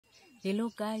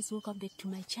Hello guys, welcome back to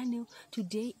my channel.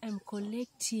 Today I'm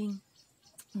collecting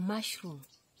mushroom.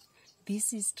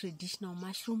 This is traditional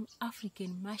mushroom,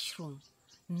 African mushroom,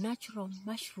 natural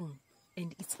mushroom,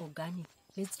 and it's organic.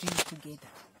 Let's do it together.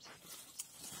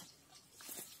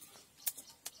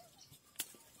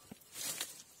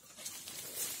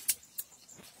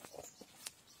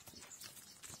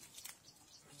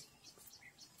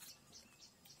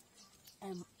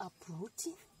 I'm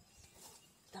uprooting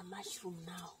the mushroom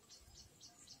now,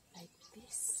 like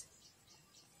this.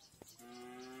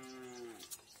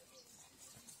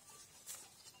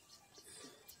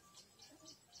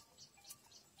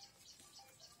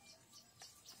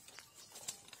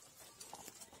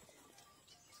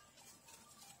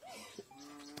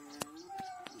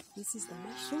 This is the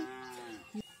mushroom.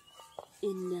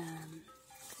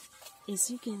 As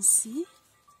you can see,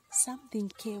 something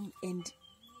came and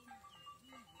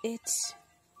ate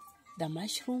the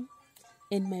mushroom,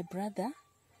 and my brother,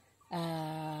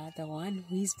 the one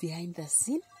who is behind the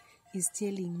scene, is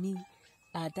telling me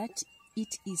that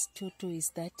it is tortoise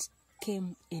that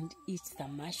came and ate the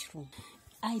mushroom.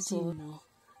 I don't know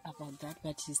about that,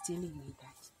 but he's telling me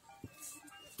that.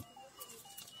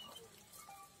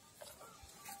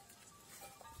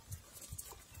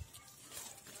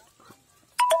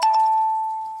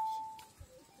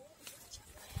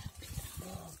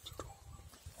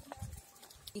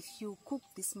 If you cook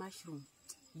this mushroom,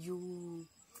 you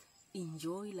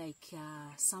enjoy like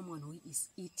someone who is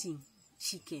eating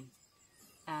chicken.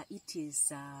 It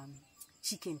is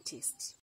chicken taste.